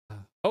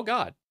Oh,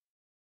 God.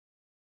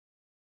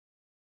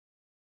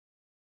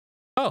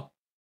 Oh,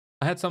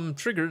 I had some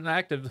triggered and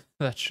active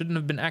that shouldn't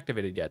have been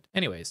activated yet.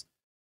 Anyways.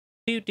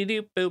 Doop, doop,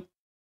 doop, boop.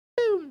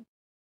 Boom.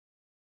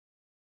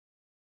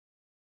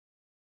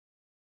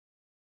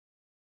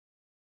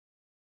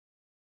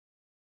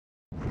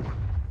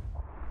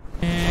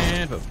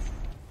 And boom.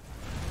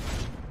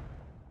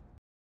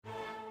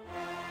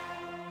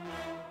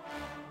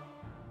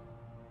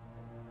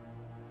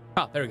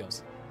 Oh, there he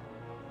goes.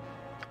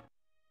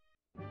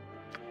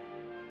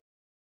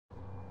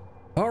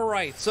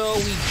 Alright, so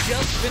we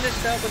just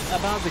finished up with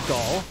about the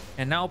Gaul,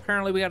 and now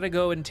apparently we gotta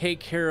go and take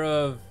care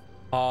of,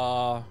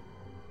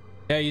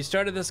 yeah, you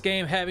started this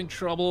game having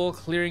trouble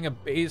clearing a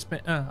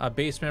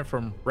basement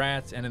from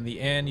rats, and in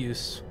the end you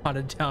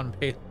swatted down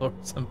Baldur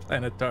and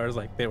Planetars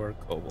like they were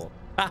kobold.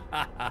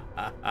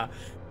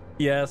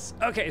 Yes.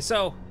 Okay,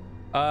 so,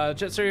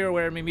 just so you're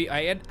aware, maybe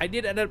I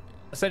did end up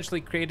essentially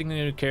creating a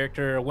new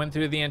character, went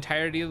through the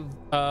entirety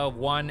of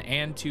 1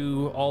 and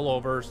 2 all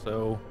over,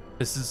 so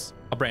this is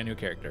a brand new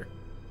character.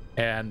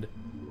 And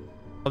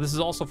well, this is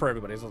also for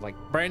everybody. So it's like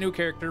brand new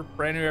character,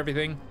 brand new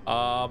everything.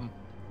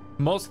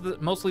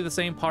 Mostly the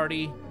same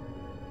party,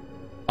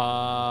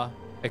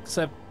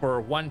 except for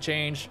one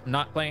change.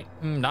 Not playing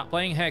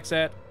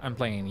Hexet. I'm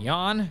playing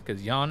Jan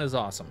because Jan is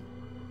awesome.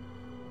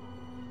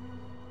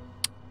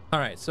 All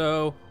right,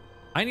 so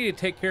I need to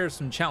take care of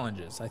some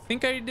challenges. I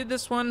think I did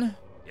this one.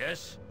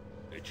 Yes,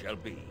 it shall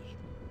be.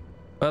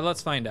 But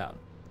let's find out.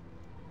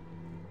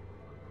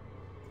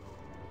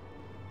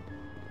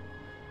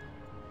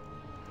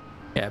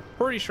 Yeah,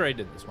 pretty sure I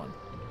did this one.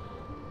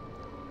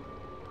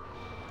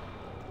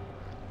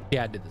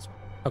 Yeah, I did this one.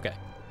 Okay.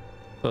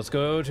 So let's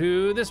go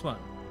to this one.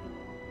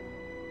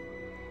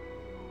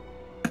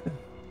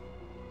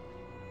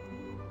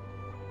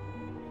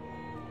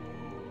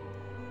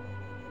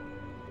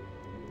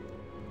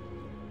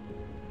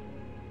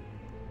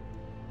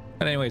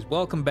 But anyways,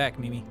 welcome back,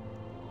 Mimi.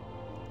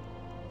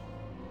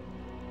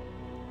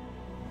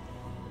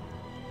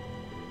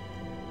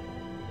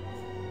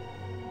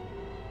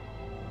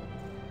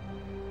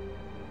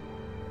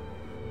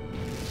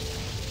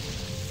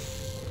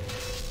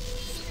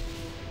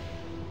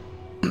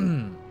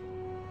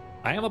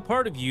 I am a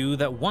part of you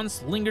that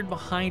once lingered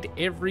behind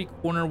every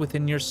corner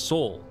within your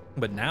soul,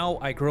 but now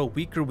I grow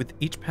weaker with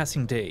each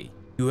passing day.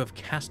 You have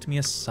cast me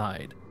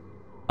aside.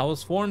 I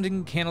was formed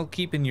in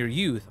Candlekeep in your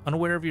youth,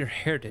 unaware of your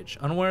heritage,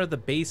 unaware of the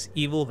base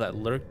evil that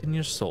lurked in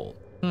your soul.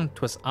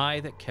 'Twas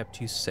I that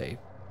kept you safe,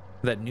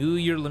 that knew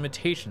your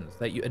limitations,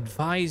 that you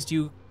advised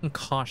you in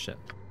caution.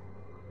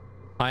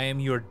 I am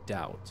your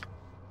doubt.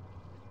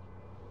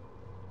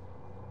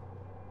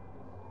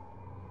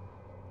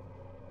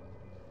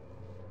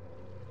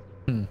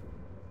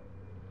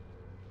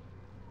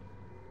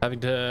 Having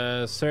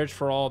to search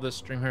for all the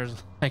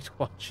streamers liked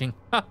watching.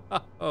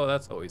 Oh,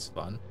 that's always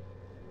fun.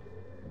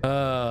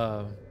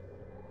 But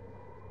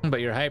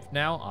you're hyped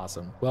now?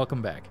 Awesome.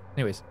 Welcome back.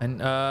 Anyways,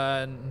 and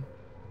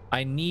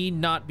I need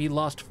not be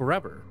lost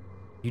forever.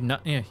 You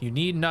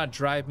need not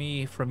drive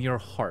me from your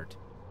heart.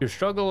 Your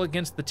struggle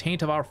against the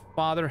taint of our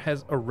father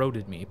has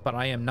eroded me, but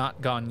I am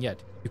not gone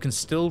yet. You can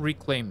still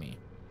reclaim me.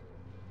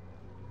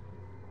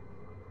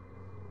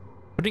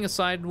 Putting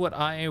aside what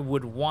I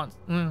would want,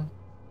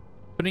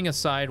 putting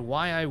aside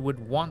why I would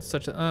want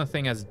such a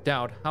thing as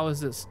doubt, how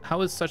is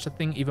such a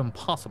thing even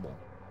possible?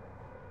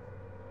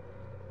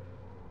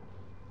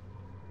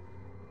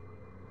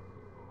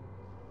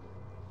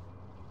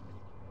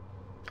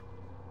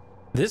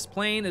 This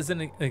plane is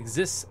an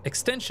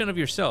extension of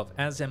yourself,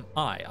 as am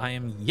I. I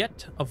am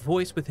yet a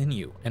voice within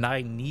you, and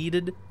I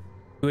needed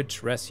to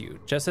address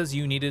you, just as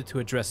you needed to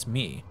address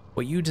me.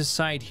 What you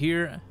decide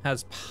here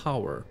has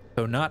power,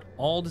 though not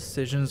all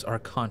decisions are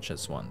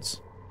conscious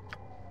ones.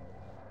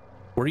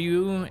 Were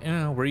you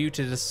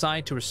to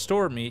decide to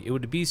restore me, it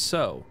would be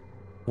so.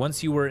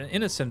 Once you were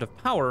innocent of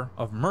power,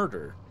 of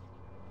murder,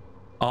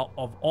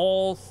 of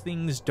all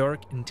things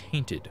dark and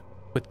tainted.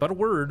 With but a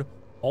word,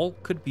 all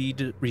could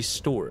be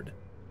restored.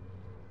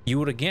 You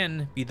would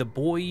again be the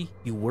boy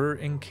you were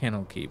in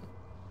Candlekeep.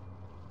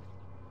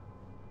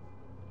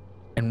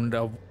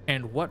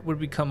 And what would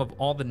become of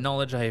all the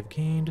knowledge I have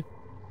gained?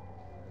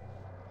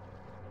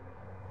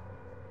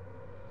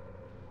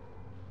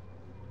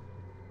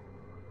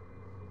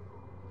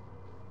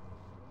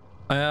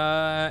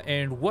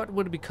 And what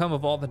would become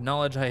of all the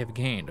knowledge I have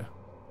gained?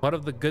 What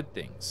of the good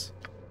things?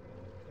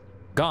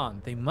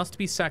 Gone. They must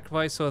be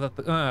sacrificed so that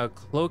the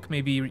cloak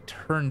may be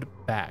returned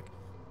back,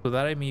 so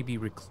that I may be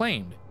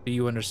reclaimed. Do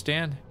you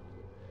understand?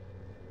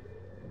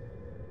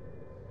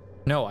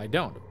 No, I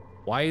don't.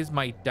 Why is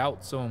my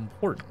doubt so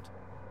important?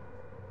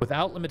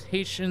 Without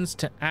limitations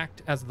to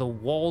act as the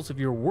walls of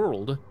your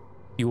world,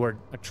 you are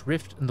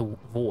adrift in the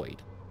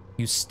void.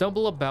 You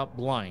stumble about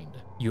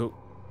blind. You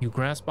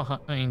grasp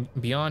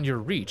beyond your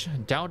reach.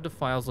 Doubt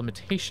defiles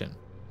limitation.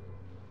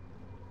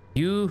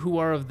 You who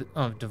are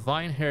of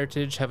divine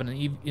heritage have an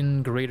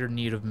even greater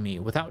need of me.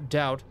 Without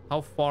doubt,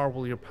 how far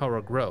will your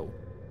power grow?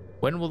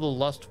 When will the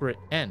lust for it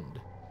end?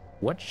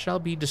 What shall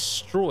be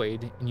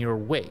destroyed in your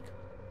wake?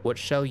 What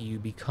shall you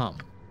become?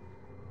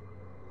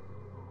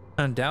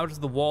 And doubt is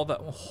the wall that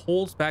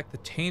holds back the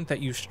taint that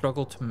you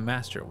struggle to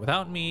master.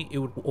 Without me, it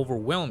would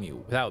overwhelm you.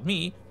 Without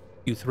me,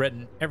 you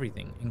threaten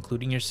everything,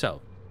 including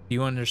yourself. Do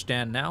you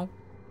understand now?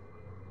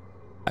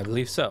 I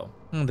believe so.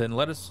 Then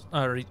let us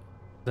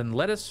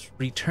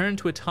return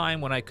to a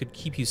time when I could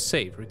keep you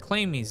safe.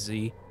 Reclaim me,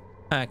 Z.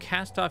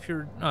 Cast off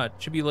your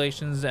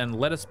tribulations and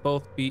let us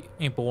both be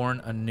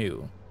born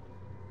anew.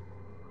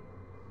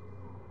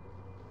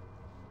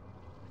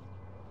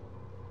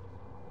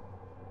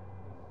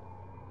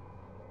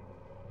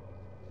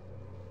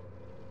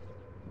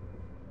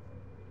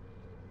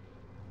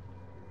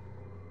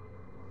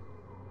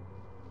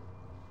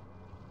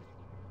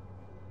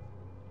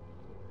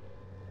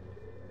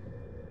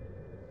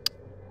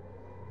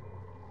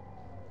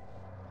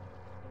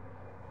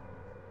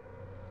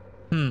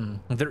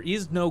 There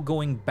is no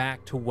going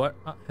back to what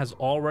has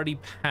already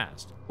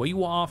passed. What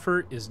you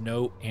offer is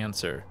no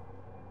answer.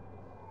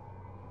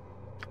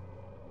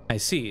 I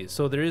see.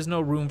 So there is no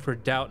room for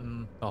doubt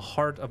in the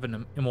heart of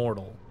an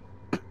immortal.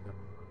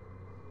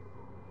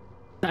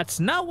 That's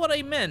not what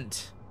I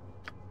meant.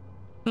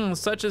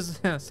 Such is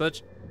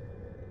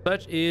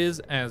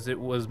as it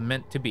was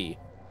meant to be.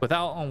 With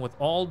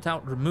all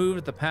doubt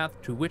removed, the path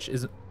to which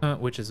is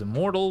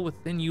immortal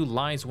within you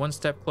lies one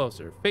step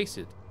closer. Face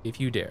it,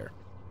 if you dare.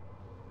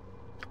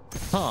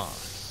 Huh.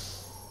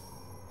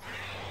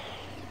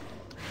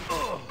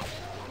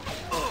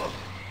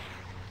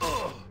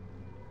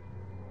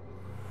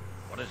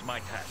 What is my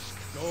task?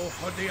 Go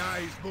for the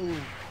eyes, Boo!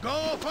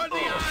 Go for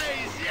the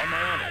eyes! On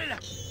my honor.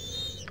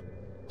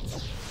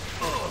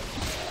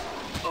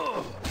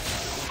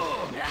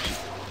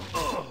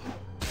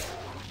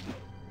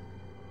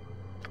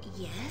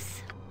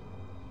 Yes?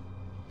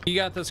 You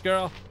got this,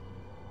 girl.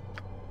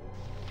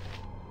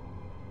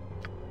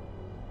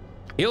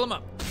 Heal him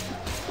up.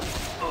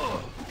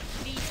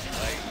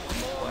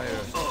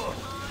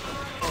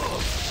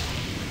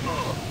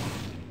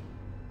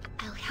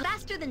 I'll help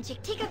faster than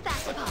Chick-Tika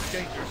Fastpaw.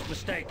 Dangerous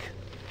mistake.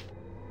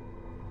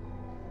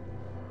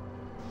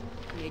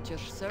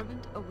 Nature's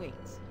servant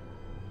awaits.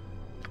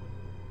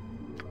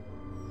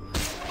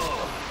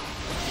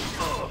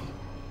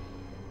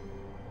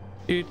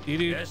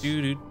 Yes.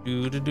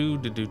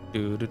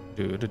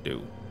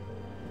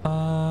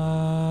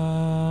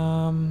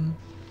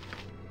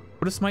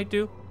 What does smite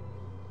do?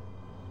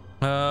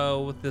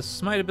 With the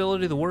smite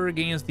ability, the warrior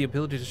gains the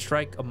ability to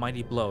strike a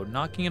mighty blow,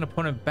 knocking an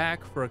opponent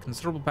back for a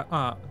considerable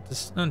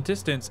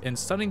distance and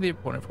stunning the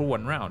opponent for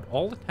 1 round.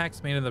 All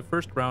attacks made in the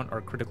first round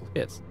are critical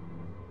hits.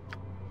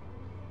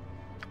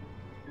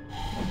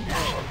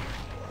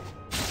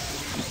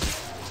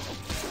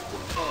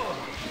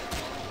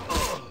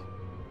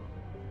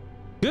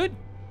 Good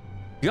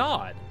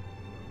God.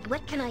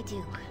 What can I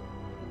do?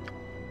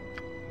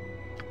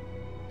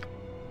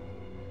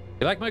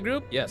 You like my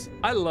group? Yes,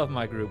 I love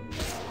my group.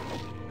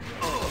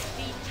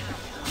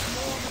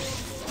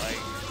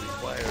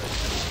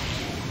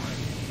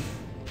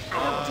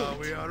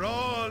 We are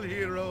all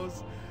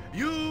heroes.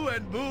 You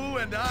and Boo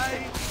and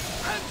I.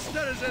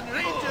 Hamsters and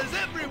rangers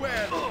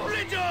everywhere.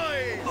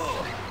 Rejoice!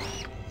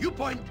 You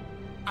point,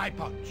 I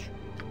punch.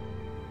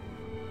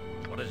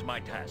 What is my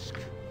task?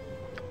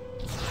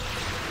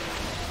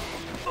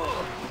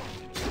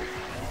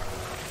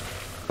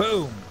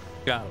 Boom.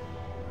 Got him.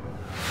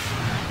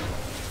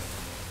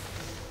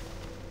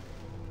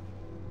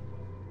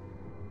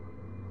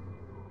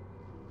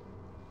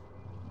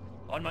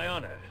 On my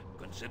honor,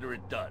 consider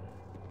it done.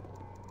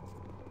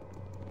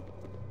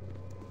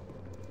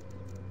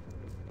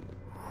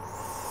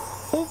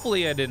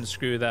 Hopefully I didn't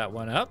screw that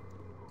one up.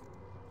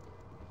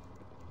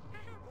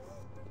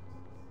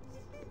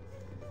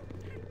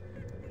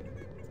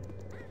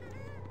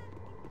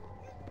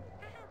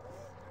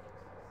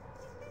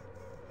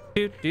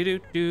 Do do do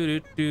do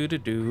do do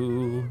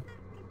do.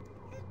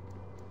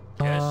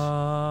 Yes.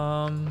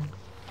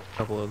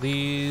 Couple of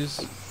these.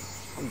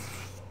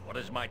 What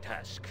is my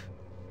task?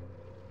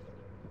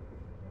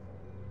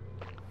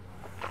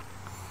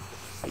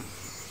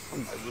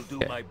 I will do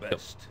my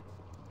best.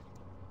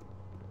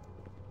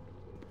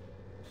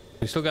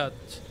 We still got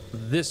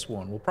this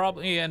one. We'll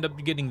probably end up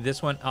getting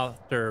this one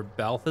after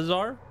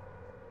Balthazar.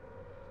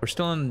 We're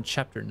still in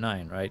chapter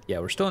 9, right? Yeah,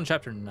 we're still in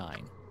chapter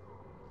 9.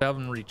 We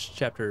haven't reached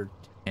chapter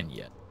 10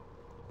 yet.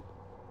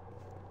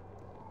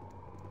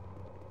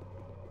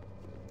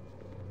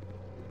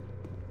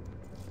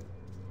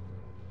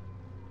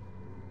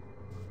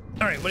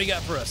 All right, what do you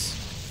got for us?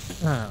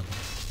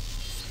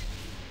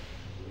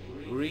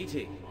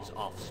 Greetings,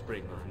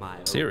 offspring of my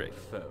Zercon. old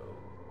foe.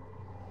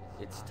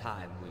 It's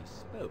time we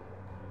spoke,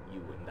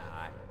 you and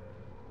I.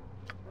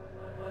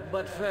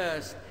 But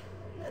first,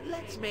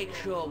 let's make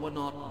sure we're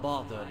not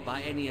bothered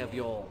by any of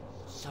your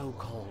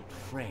so-called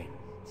friends.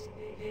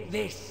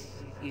 This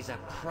is a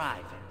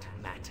private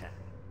matter.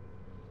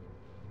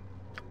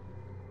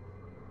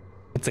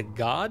 It's a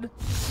god?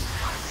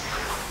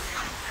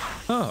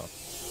 Oh.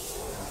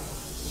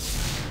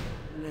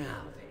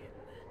 Now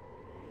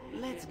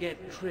then, let's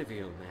get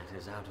trivial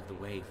matters out of the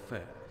way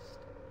first.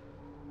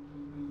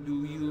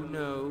 Do you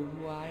know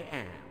who I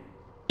am?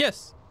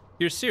 Yes,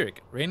 you're Cyric,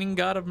 reigning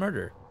god of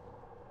murder.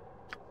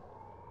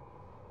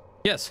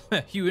 Yes,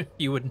 you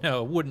would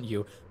know, wouldn't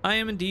you? I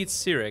am indeed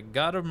Cyric,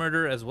 god of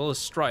murder as well as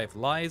strife,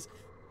 lies,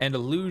 and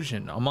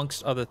illusion,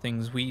 amongst other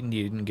things we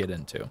needn't get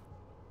into.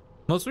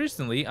 Most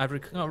recently, I've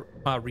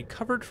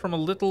recovered from a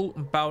little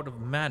bout of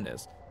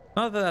madness.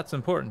 Not that that's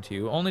important to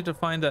you, only to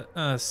find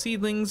that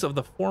seedlings of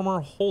the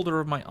former holder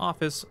of my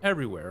office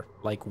everywhere,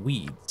 like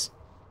weeds.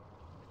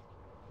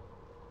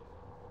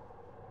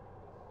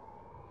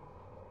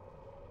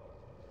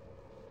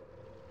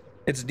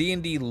 It's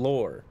D&D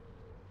lore.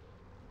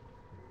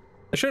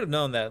 I should have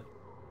known that. In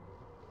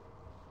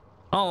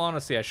all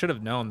honesty, I should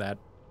have known that.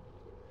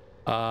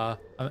 I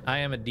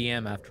am a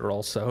DM after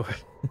all, so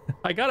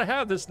I gotta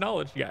have this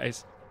knowledge,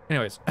 guys.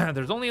 Anyways,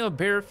 there's only a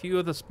bare few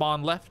of the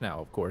spawn left now,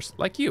 of course,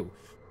 like you.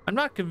 I'm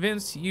not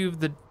convinced you've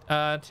the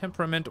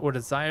temperament or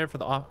desire for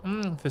the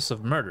office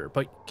of murder,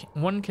 but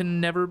one can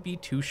never be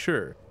too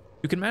sure.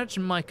 You can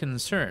imagine my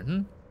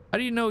concern. How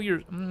do you know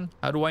you're?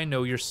 How do I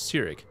know you're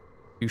Cyric?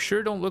 You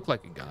sure don't look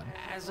like a god.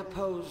 As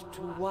opposed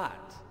to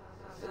what?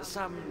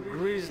 Some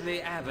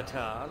grisly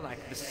avatar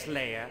like the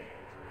Slayer?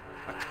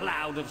 A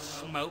cloud of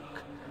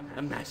smoke?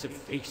 A massive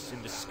face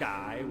in the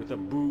sky with a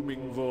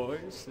booming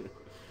voice?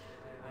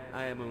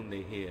 I am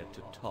only here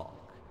to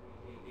talk,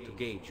 to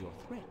gauge your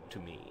threat to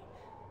me,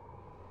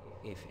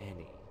 if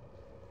any.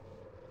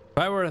 If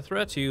I were a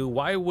threat to you,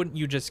 why wouldn't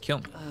you just kill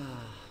me?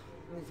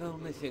 If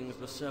only things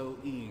were so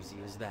easy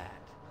as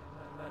that.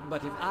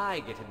 But if I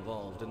get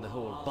involved in the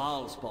whole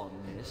Baldur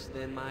mess,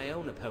 then my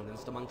own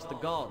opponents amongst the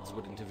gods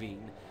would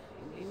intervene.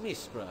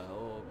 Mistra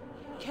or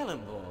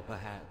Kellenvor,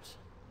 perhaps.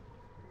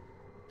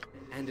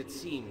 And it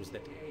seems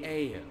that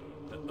Eo,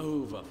 the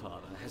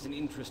Overfather, has an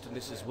interest in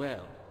this as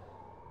well.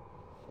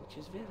 Which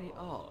is very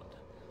odd.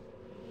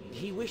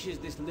 He wishes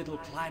this little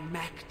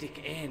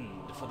climactic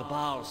end for the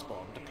Baldur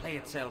to play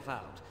itself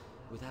out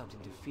without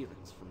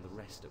interference from the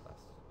rest of us.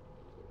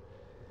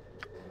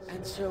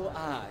 And so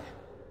I,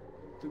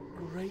 the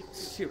great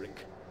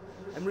Cyric,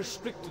 am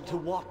restricted to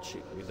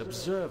watching and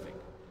observing.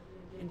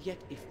 And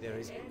yet if there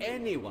is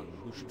anyone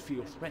who should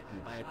feel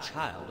threatened by a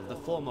child of the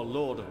former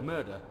Lord of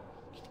Murder,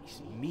 it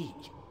is me.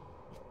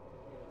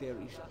 There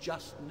is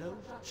just no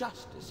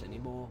justice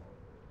anymore.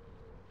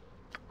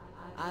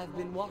 I've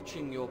been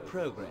watching your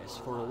progress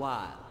for a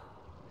while.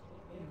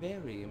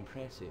 Very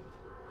impressive.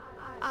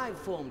 I've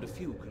formed a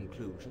few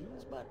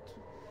conclusions, but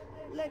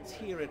let's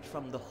hear it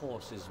from the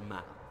horse's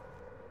mouth.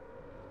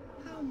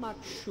 How much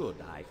should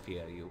I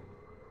fear you?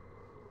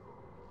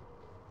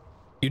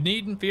 You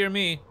needn't fear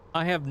me.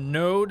 I have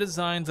no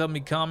designs on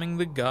becoming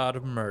the god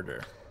of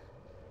murder.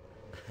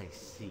 I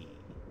see.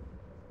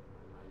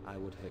 I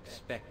would have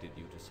expected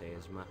you to say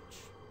as much.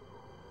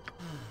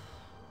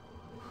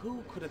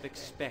 Who could have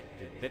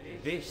expected that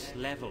this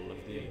level of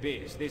the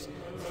abyss, this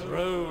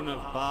throne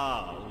of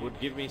Baal, would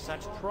give me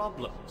such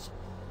problems?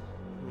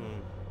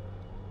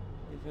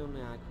 If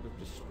only I could have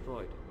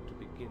destroyed it to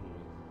begin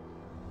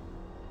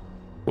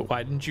with. But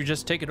why didn't you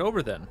just take it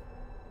over then?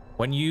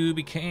 When you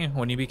became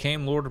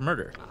Lord of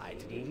Murder? I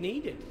didn't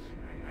need it.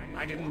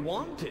 I didn't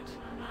want it.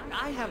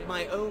 I have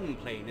my own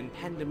plane in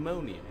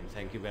Pandemonium,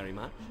 thank you very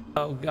much.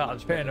 Oh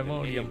god,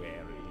 Pandemonium.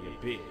 Anywhere in the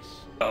abyss.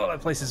 Oh,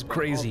 that place is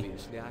crazy.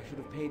 Obviously, I should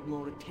have paid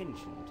more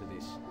attention to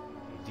this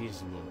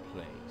dismal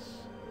place.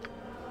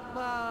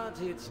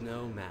 But it's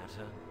no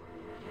matter.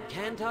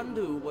 Can't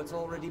undo what's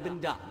already been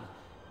done.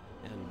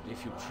 And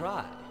if you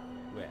try,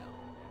 well,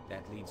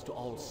 that leads to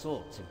all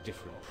sorts of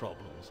different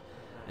problems.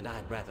 And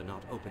I'd rather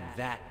not open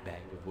that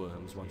bag of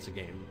worms once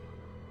again.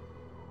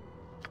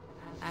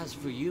 As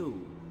for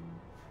you,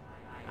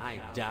 I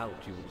doubt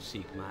you will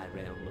seek my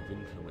realm of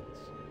influence.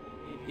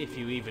 If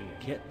you even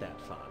get that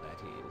far, that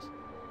is.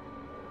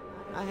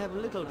 I have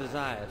little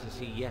desire to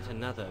see yet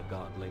another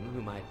godling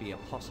who might be a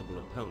possible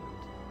opponent.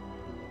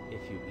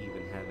 If you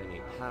even have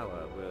any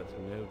power worth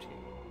noting.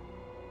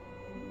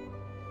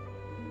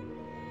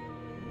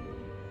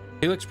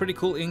 He looks pretty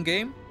cool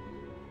in-game.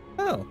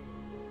 Oh.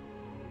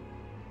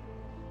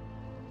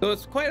 So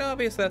it's quite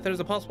obvious that there's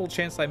a possible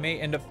chance I may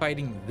end up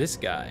fighting this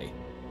guy.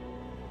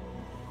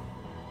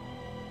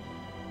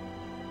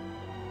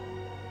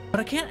 But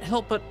I can't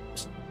help but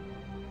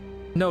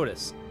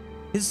notice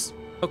his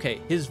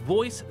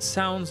voice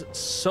sounds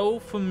so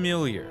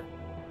familiar.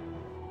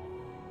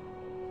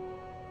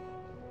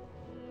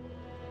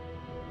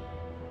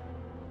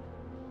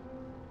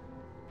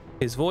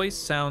 His voice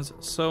sounds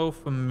so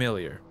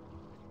familiar.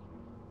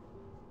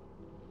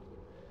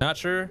 Not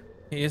sure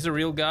he is a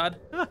real god?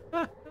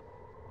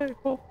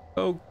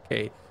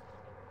 Okay.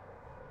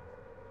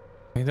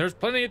 I mean, there's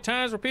plenty of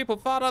times where people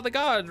fought other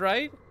gods,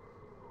 right?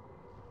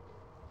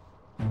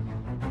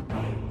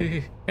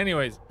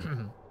 Anyways.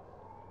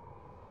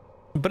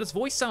 But his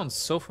voice sounds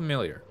so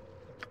familiar.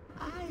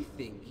 I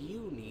think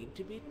you need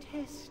to be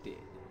tested.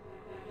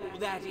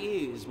 That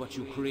is what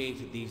you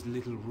created these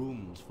little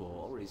rooms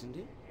for, isn't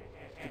it?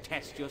 To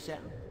test yourself.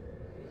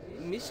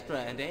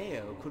 Mistra and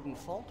Eo couldn't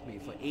fault me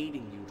for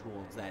aiding you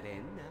towards that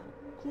end, now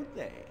could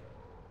they?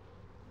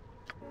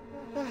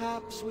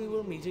 Perhaps we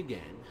will meet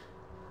again.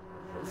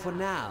 For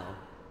now,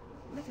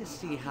 let us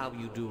see how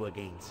you do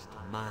against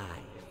my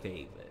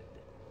favored.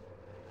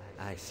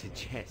 I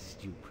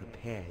suggest you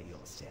prepare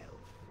yourself.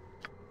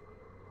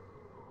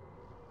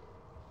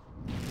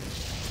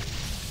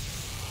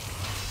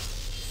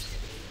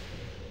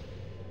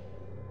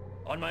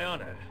 On my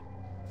honor.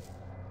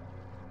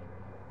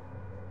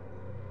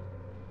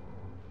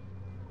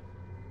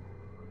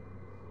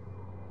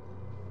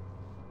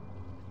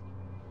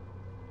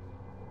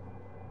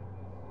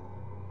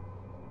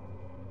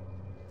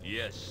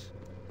 Yes.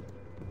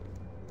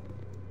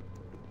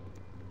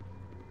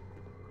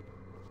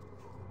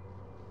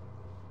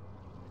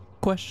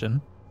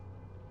 Question.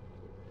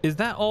 Is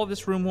that all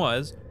this room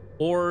was?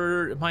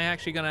 Or am I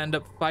actually going to end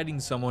up fighting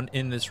someone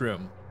in this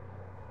room?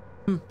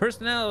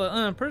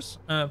 Personality,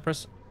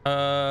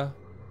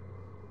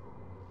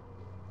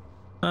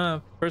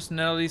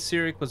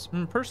 Cyric was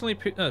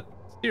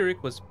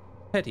Cyric was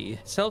petty,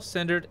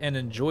 self-centered, and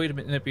enjoyed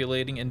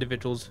manipulating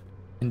individuals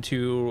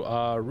into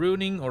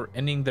ruining or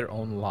ending their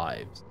own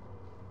lives.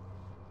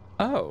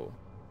 Oh.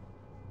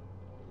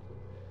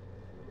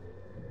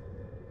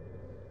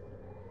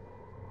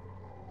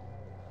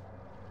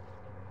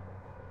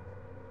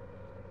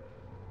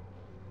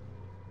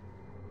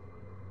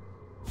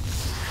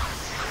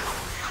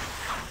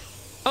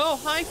 Oh,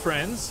 hi,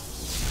 friends.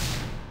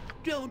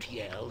 Don't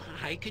yell.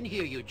 I can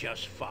hear you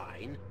just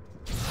fine.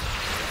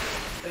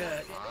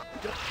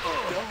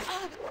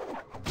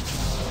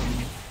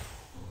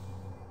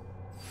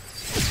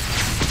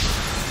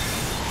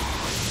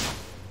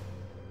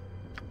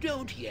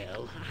 Don't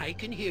yell. I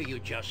can hear you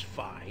just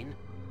fine.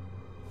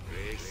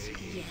 Yes?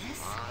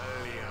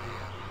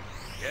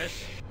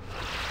 Yes?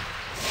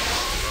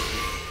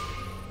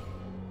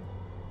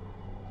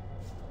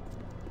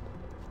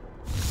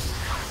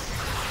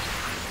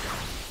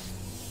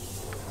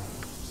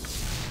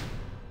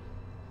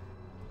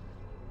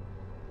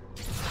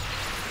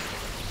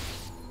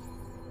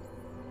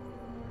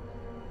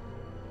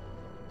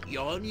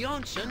 Jon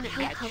Janssen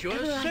at your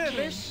however I can.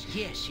 service.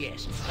 Yes,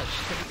 yes.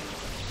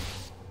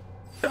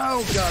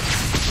 Oh, God.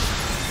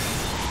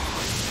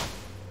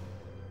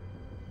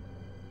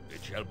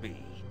 It shall be.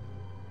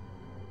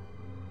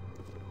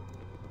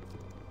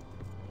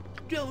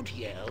 Don't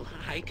yell.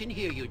 I can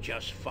hear you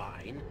just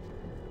fine.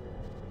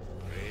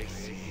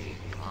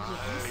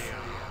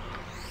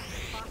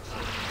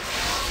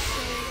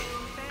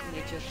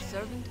 Nature's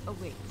servant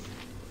awaits.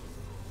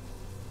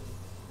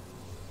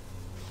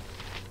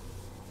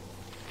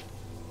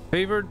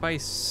 Favored by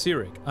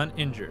Cyric,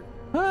 uninjured.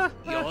 Jon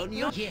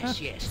Janssen.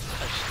 Yes, yes.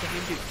 A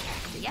standard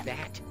tactic, Yep.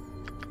 that.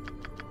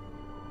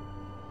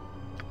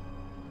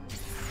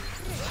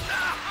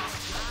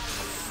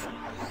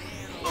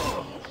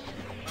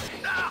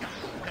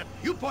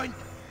 You point,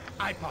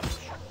 I punch.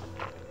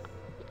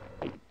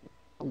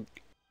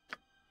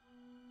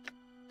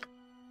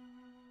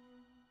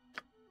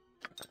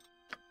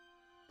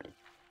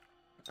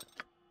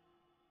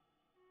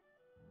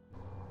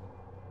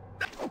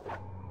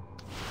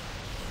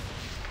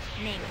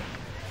 Name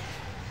it.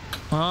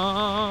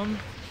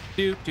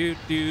 Doop, doop,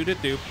 doop, doop,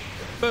 doop.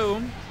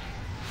 Boom.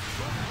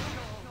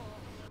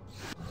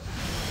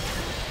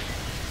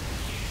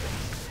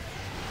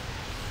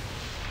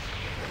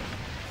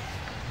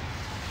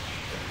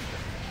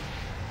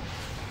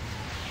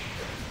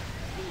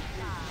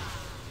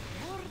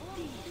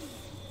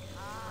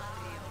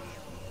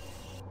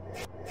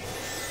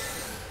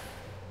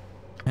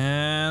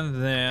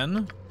 And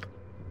then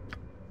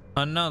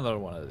another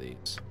one of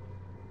these.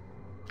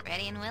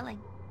 Ready and willing.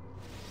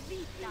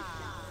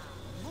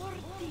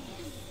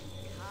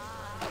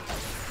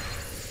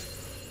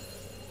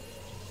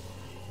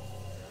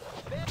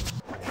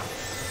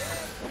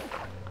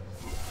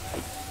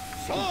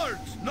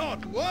 Swords,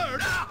 not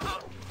words.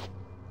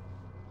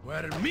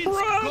 Where Minsk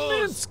Run,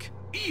 goes, Minsk!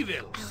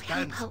 evil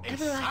I'll help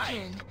stands however I aside.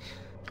 can.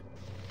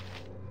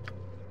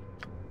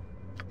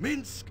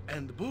 Minsk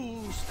and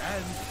Boo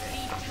stand.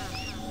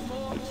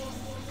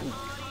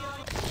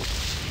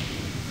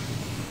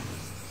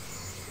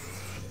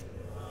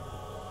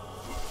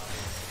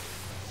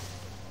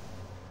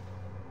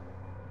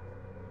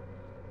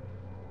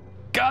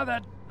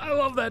 God, I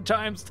love that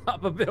time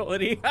stop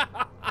ability.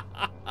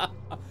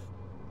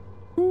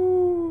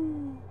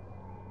 Woo.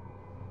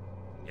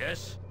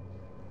 Yes?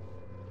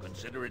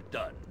 Consider it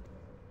done.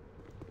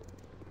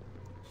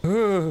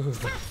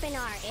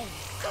 Saspinar is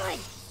good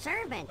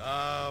servant.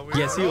 We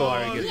Yes, you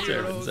are a all good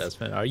servant, heroes.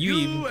 Zesman. Are you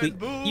You even and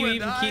Boo you and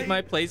even keep I,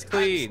 my place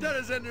clean?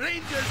 Hamsters and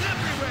rangers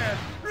everywhere.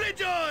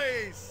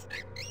 Rejoice!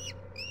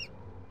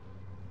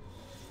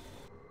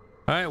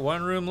 All right,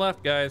 one room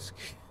left, guys.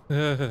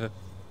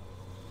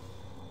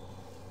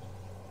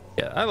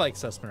 Yeah, I like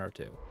Sussmanar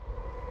too.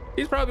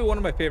 He's probably one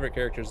of my favorite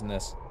characters in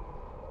this.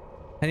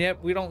 And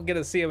yet we don't get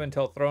to see him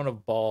until Throne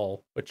of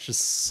Ball, which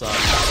just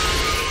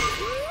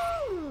sucks.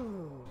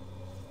 Ooh,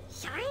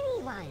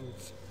 shiny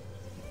ones.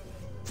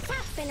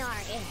 Saspinar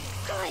is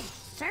good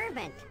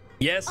servant.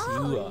 Yes, you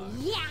Oh, are.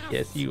 yes.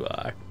 Yes, you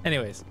are.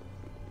 Anyways.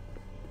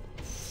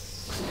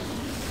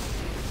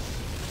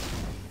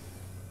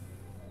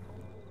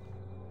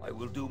 I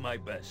will do my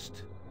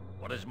best.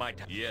 What is my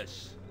task?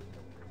 Yes.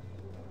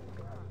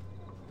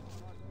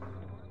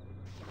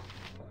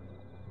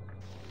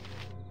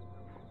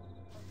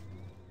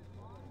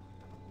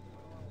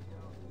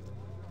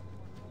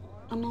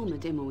 A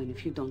moment, Imoen,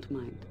 if you don't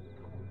mind.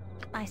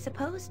 I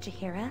suppose,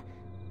 Jaheira.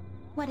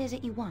 What is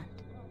it you want?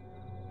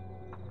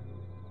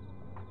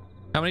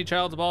 How many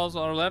child's balls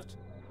are left?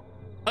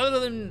 Other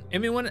than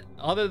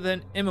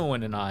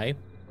Imoen and I,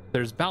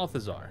 there's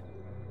Balthazar.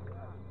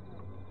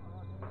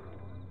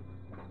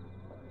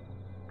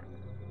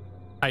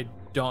 I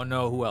don't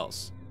know who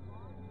else.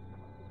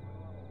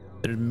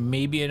 There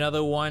may be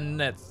another one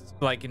that's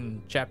like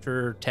in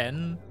chapter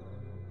 10.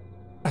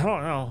 I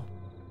don't know.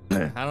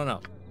 I don't know.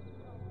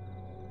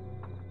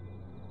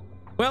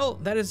 Well,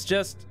 that is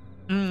just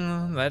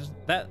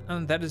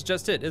that is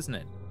just it, isn't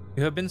it?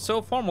 You have been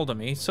so formal to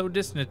me, so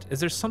distant. Is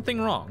there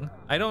something wrong?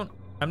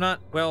 I'm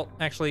not, well,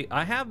 actually,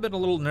 I have been a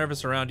little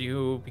nervous around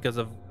you because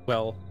of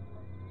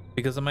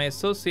my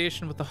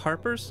association with the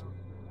Harpers?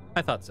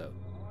 I thought so.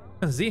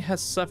 Z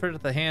has suffered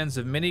at the hands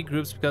of many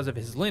groups because of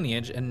his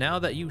lineage, and now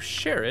that you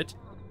share it,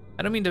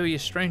 I don't mean to be a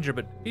stranger,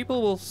 but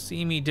people will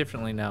see me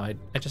differently now.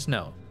 I just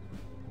know.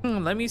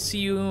 Let me see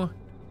you.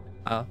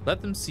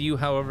 Let them see you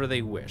however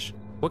they wish.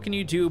 What can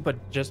you do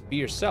but just be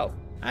yourself?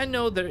 I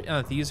know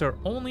that these are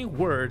only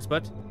words,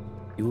 but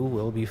you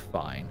will be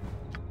fine.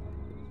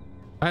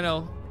 I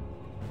know.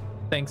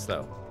 Thanks,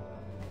 though.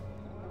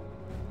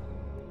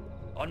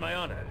 On my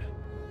honor.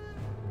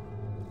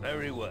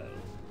 Very well.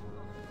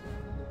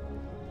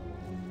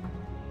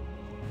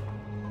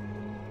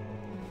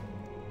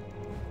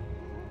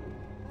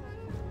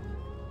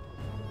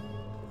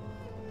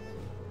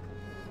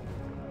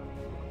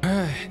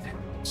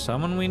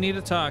 Someone we need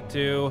to talk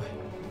to.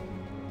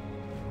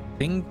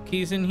 Think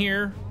he's in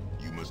here?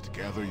 You must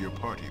gather your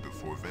party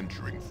before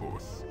venturing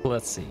forth.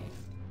 Let's see.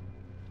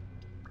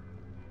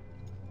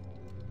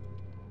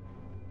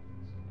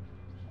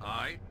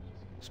 Aye.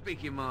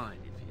 Speak your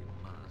mind if you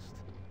must.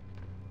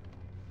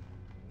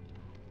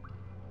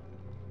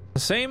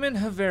 Saman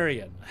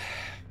Havarian.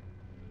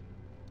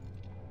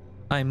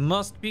 I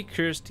must be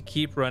cursed to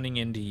keep running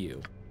into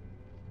you.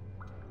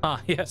 Ah,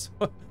 yes.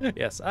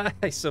 Yes,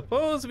 I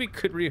suppose we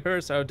could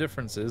rehearse our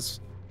differences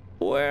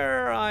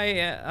where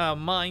I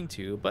mine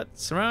to, but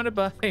surrounded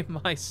by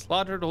my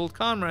slaughtered old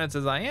comrades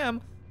as I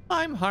am,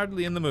 I'm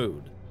hardly in the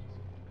mood.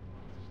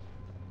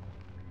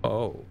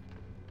 Oh.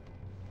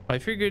 I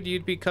figured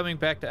you'd be coming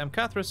back to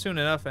Amkathra soon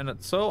enough,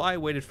 and so I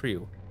waited for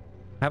you.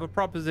 I have a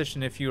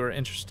proposition if you are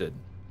interested.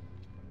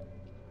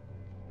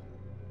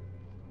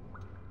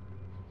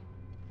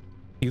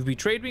 You've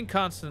betrayed me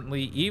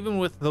constantly, even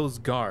with those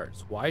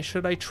guards. Why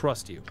should I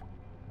trust you?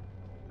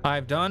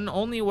 I've done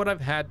only what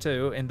I've had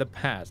to in the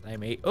past. I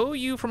may owe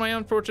you for my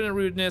unfortunate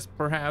rudeness,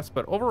 perhaps,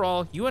 but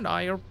overall, you and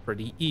I are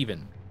pretty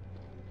even.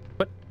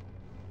 But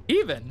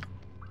even?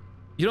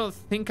 You don't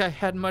think I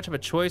had much of a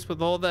choice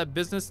with all that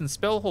business in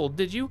Spellhold,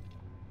 did you?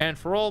 And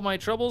for all my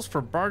troubles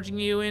for barging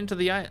you into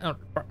the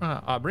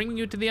bringing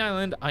you to the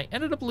island, I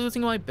ended up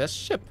losing my best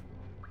ship.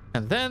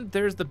 And then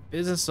there's the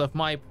business of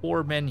my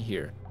poor men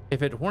here.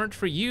 If it weren't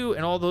for you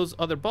and all those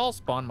other ball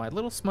spawn, my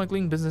little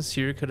smuggling business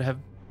here could have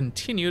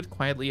continued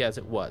quietly as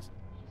it was.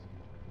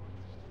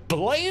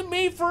 Blame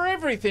me for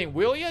everything,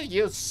 will ya?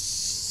 You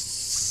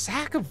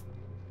sack of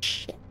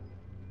shit.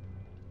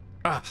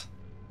 Ah.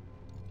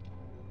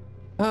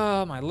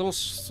 Oh, my little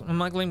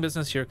smuggling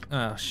business here.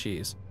 Oh,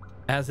 jeez.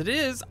 As it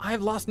is,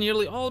 I've lost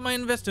nearly all of my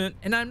investment,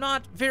 and I'm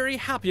not very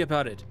happy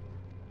about it.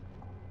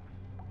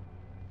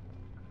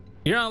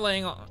 You're not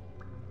laying on...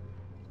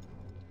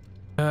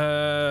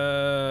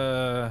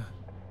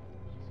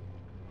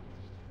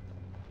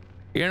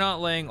 You're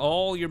not laying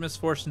all your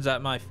misfortunes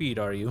at my feet,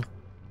 are you?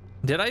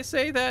 Did I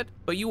say that?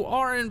 But you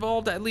are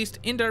involved, at least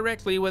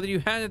indirectly, whether you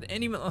had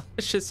any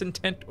malicious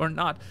intent or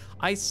not.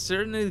 I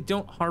certainly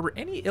don't harbor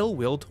any ill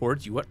will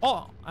towards you at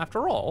all.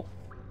 After all,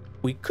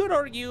 we could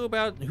argue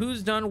about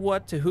who's done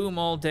what to whom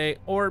all day,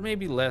 or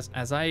maybe less,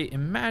 as I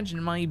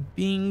imagine my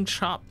being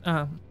chopped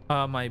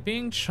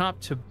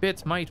to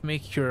bits might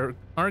make your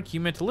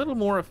argument a little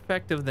more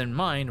effective than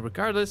mine.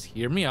 Regardless,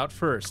 hear me out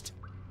first.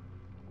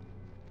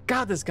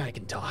 God, this guy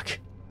can talk.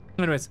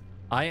 Anyways,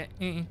 I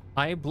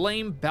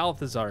blame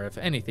Balthazar, if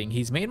anything.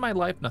 He's made my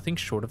life nothing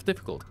short of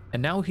difficult,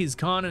 and now he's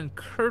gone and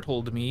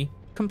curtailed me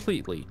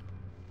completely.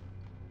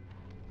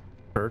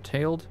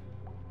 Curtailed?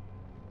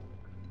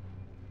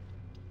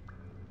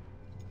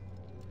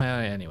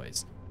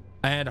 Anyways,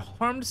 I had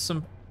harmed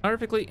some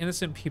perfectly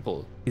innocent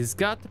people. He's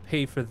got to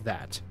pay for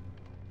that.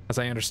 As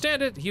I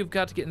understand it, you've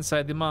got to get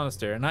inside the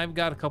monastery, and I've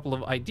got a couple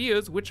of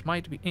ideas which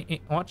might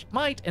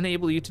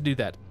enable you to do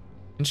that.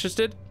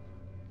 Interested?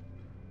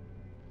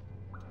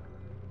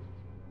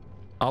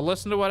 I'll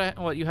listen to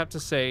what you have to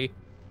say.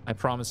 I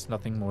promise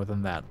nothing more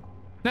than that.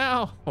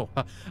 Now,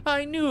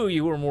 I knew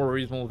you were more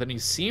reasonable than you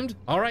seemed.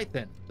 All right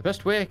then. The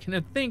best way I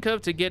can think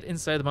of to get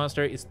inside the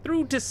monastery is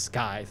through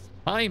disguise.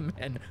 My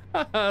men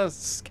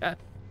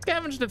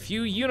scavenged a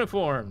few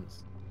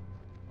uniforms.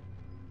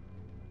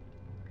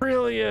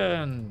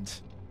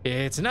 Brilliant.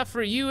 It's enough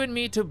for you and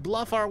me to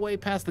bluff our way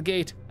past the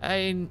gate.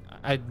 I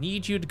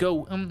need you to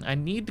go. I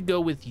need to go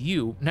with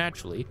you,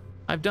 naturally.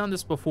 I've done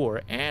this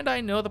before, and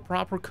I know the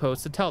proper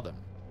codes to tell them.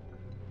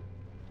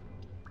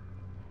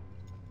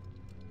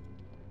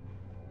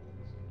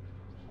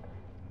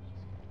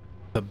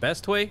 The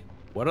best way?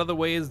 What other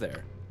way is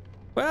there?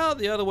 Well,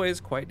 the other way is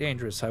quite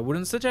dangerous. I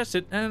wouldn't suggest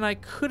it, and I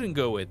couldn't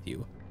go with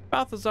you.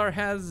 Balthazar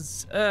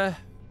has,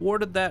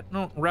 warded that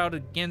route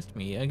against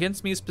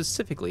me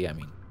specifically, I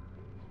mean.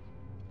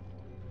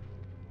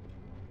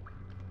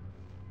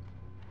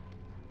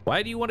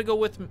 Why do you want to go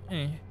with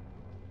me?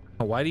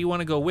 Why do you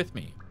want to go with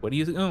me? What do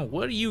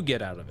you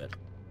get out of it?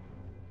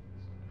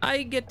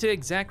 I get to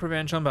exact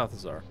revenge on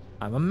Balthazar.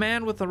 I'm a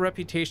man with a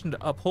reputation to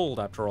uphold,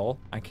 after all.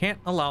 I can't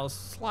allow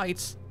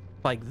slights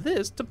like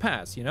this to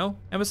pass, you know?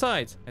 And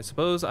besides, I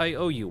suppose I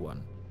owe you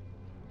one.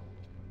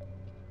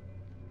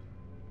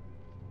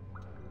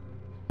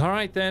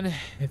 Alright then,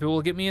 if it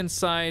will get me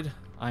inside,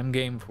 I'm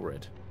game for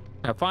it.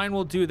 Now fine,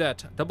 we'll do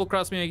that. Double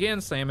cross me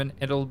again, Simon.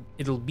 It'll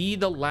be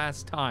the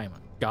last time.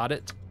 Got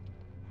it?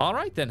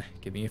 Alright then,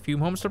 give me a few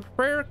moments to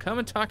prepare. Come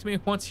and talk to me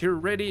once you're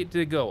ready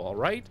to go,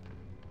 alright?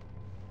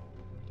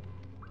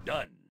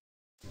 Done.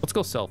 Let's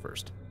go sell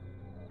first.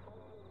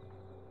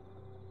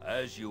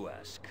 As you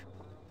ask.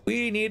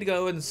 We need to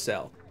go and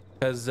sell.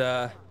 Because,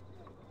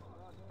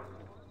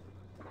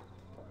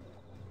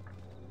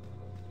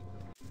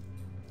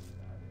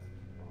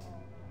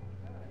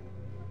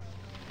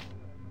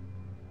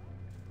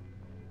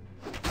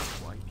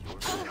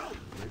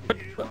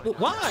 But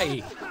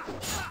why?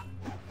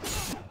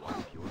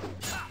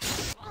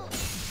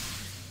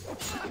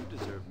 You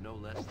deserve no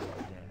less than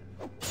death.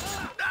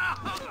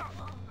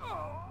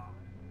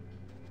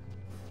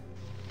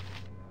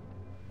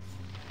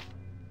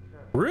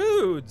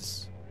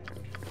 Rudes.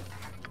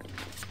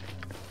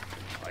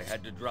 I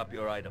had to drop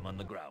your item on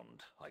the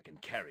ground. I can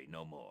carry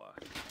no more.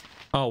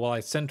 Oh, well, I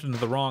sent him to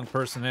the wrong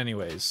person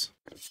anyways.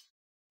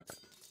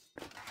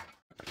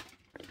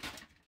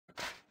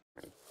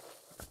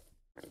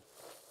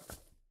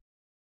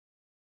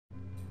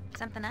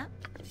 Something up?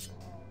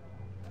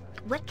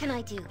 What can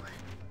I do?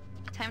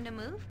 Time to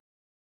move?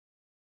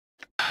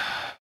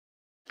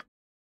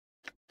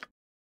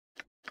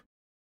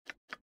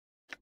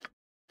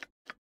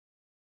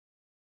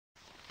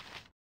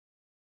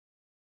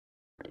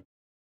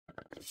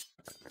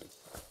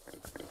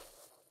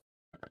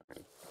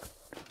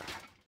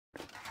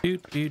 Do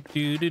do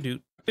do do do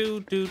do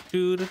do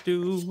do do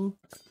do.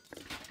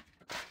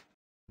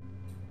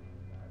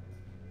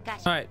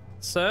 Gotcha. All right,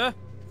 sir.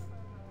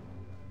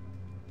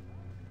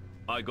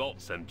 I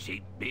got some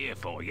cheap beer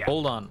for you.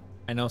 Hold on.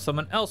 I know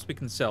someone else we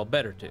can sell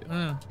better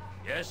to.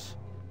 Yes,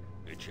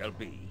 it shall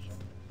be.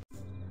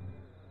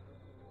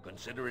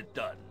 Consider it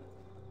done.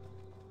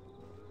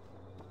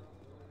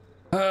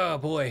 Oh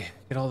boy,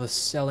 get all the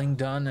selling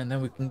done, and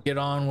then we can get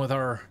on with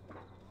our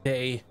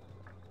day.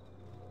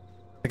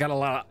 I got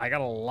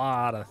a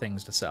lot of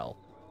things to sell.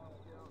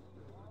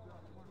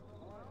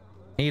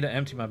 Need to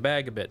empty my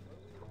bag a bit.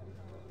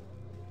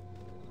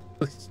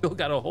 We still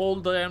got a whole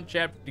damn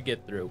chapter to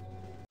get through.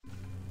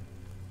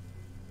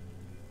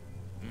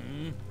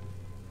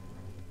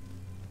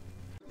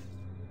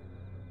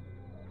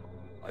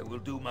 I will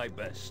do my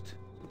best.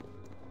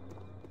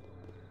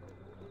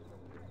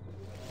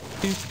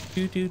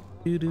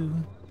 Do.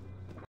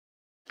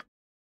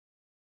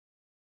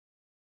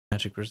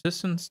 Magic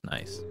resistance,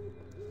 nice.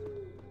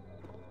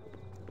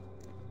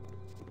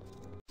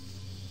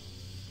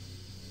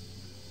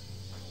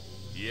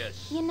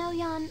 Yes. You know,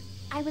 Jan,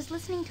 I was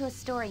listening to a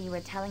story you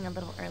were telling a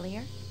little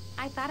earlier.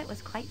 I thought it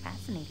was quite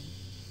fascinating.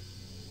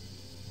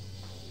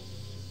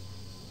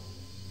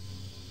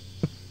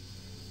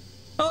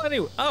 Oh,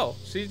 anyway. Oh,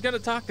 she's gonna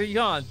talk to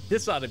Jan.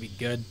 This ought to be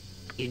good.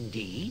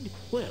 Indeed?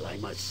 Well, I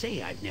must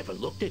say I've never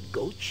looked at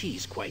goat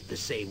cheese quite the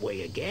same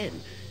way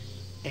again.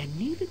 And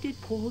neither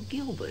did poor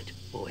Gilbert,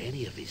 or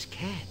any of his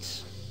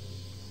cats.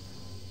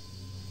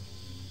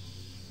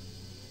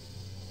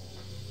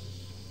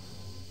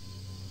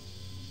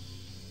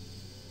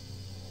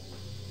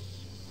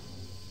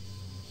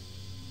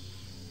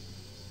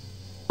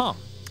 Huh.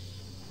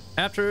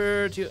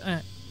 After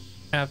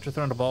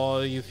throwing the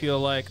ball, you feel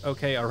like,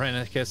 okay,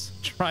 Irenicus,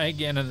 try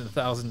again in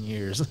 1,000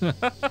 years.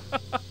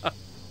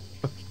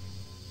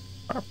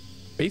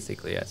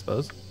 Basically, I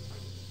suppose.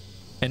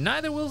 And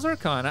neither will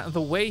Zercon,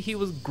 the way he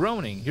was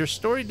groaning. Your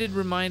story did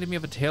remind me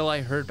of a tale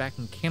I heard back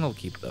in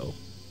Candlekeep, though.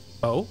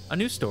 Oh, a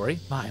new story?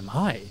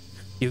 My.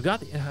 You got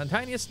the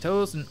tiniest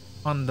toes and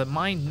on the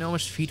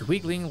mind-gnomish feet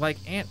wiggling like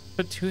Aunt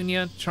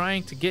Petunia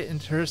trying to get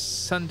into her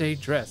Sunday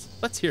dress.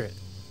 Let's hear it.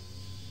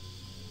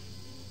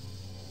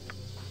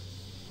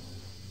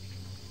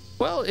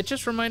 Well, it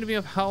just reminded me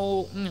of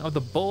how of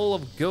the bowl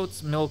of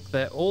goat's milk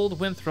that old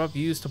Winthrop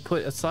used to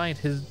put aside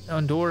his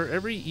door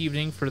every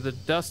evening for the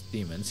dust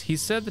demons. He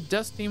said the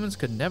dust demons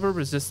could never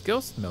resist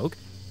ghost milk,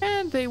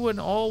 and they would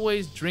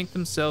always drink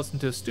themselves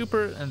into a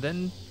stupor and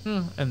then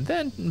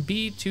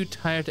be too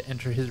tired to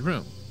enter his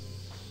room.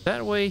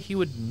 That way, he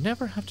would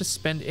never have to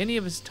spend any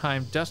of his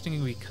time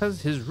dusting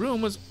because his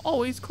room was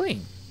always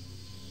clean.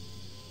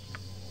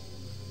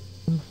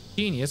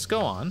 Genius, go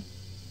on.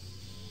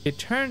 It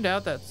turned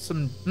out that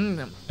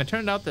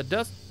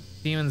dust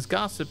demons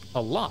gossip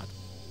a lot,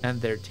 and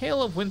their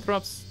tale of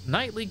Winthrop's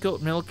nightly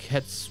goat milk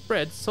had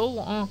spread so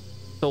long.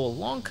 So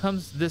along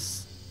comes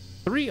this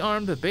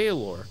three-armed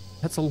Baldur.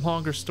 That's a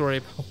longer story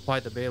about why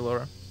the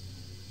Baldur.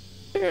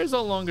 There's a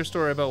longer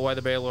story about why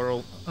the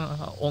Baldur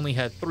only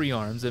had 3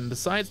 arms, and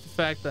besides the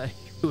fact that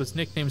he was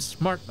nicknamed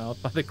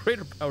Smartmouth by the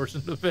greater powers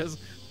in the Abyss.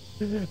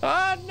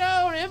 Oh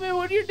no, Emma,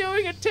 what you're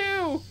doing it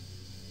too!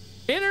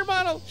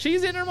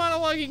 She's inner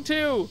monologuing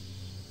too!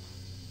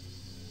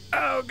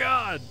 Oh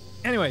god!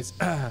 Anyways,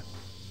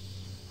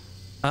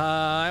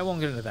 I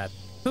won't get into that.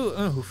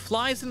 Who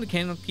flies into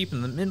Candlekeep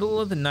in the middle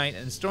of the night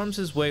and storms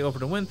his way over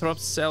to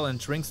Winthrop's cell and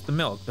drinks the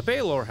milk. The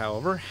Baldur,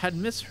 however, had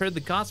misheard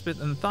the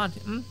gossip and thought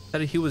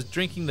that he was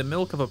drinking the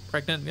milk of a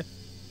pregnant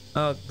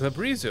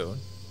Gabrizu.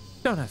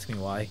 Don't ask me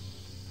why.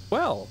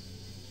 Well,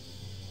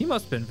 he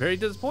must have been very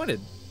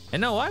disappointed.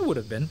 And no, I would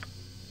have been.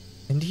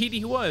 Indeed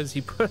he was. He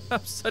put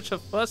up such a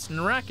fuss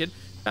and racket,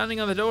 pounding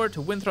on the door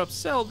to Winthrop's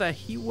cell, that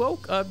he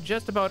woke up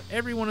just about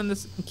everyone in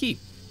this keep,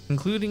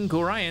 including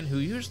Gorion, who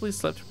usually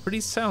slept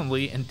pretty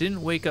soundly and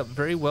didn't wake up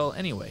very well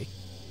anyway.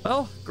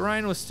 Well,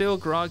 Gorion was still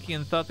groggy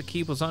and thought the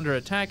keep was under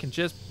attack and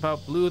just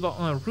about blew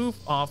the roof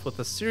off with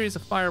a series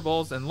of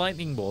fireballs and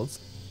lightning bolts.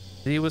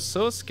 He was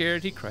so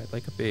scared he cried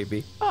like a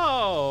baby.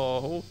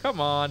 Oh,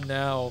 come on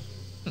now.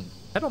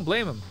 I don't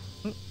blame him.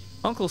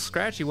 Uncle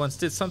Scratchy once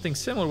did something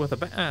similar with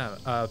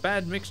a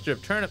bad mixture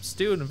of turnip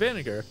stew and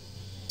vinegar.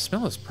 The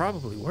smell was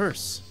probably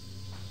worse.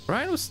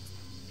 Gorion was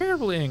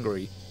terribly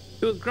angry.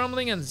 He was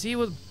grumbling and Z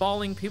was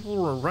bawling. People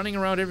were running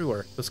around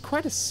everywhere. It was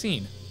quite a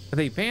scene.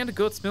 They banned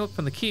goat's milk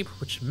from the keep,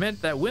 which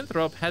meant that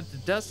Winthrop had to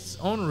dust his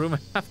own room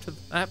after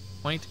that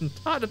point and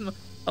taught him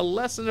a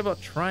lesson about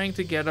trying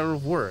to get out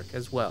of work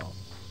as well.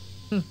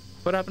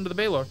 What happened to the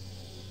Baldur?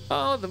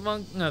 Oh,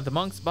 the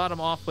monks bought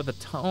him off with a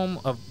tome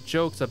of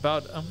jokes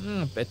about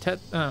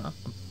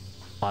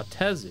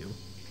Batezu.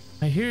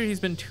 I hear he's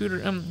been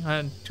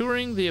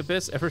touring the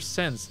Abyss ever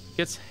since.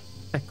 Gets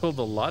heckled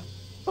a lot.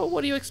 But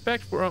what do you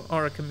expect for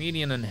a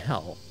comedian in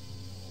hell?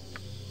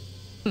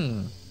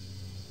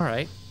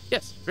 Alright.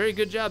 Yes, very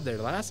good job there,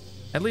 lass.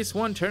 At least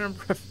one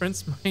turnip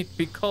reference might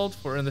be called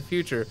for in the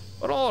future,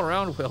 but all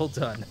around well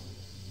done.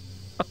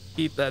 I'll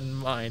keep that in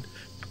mind.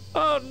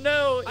 Oh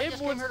no! I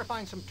just came here to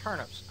find some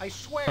turnips. I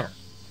swear. Oh.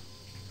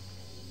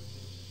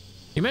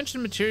 You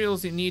mentioned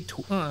materials you need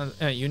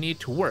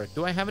to work.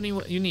 Do I have any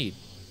you need?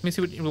 Let me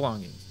see what your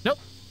belongings. Nope.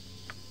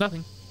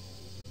 Nothing.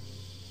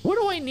 What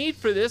do I need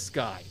for this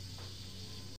guy?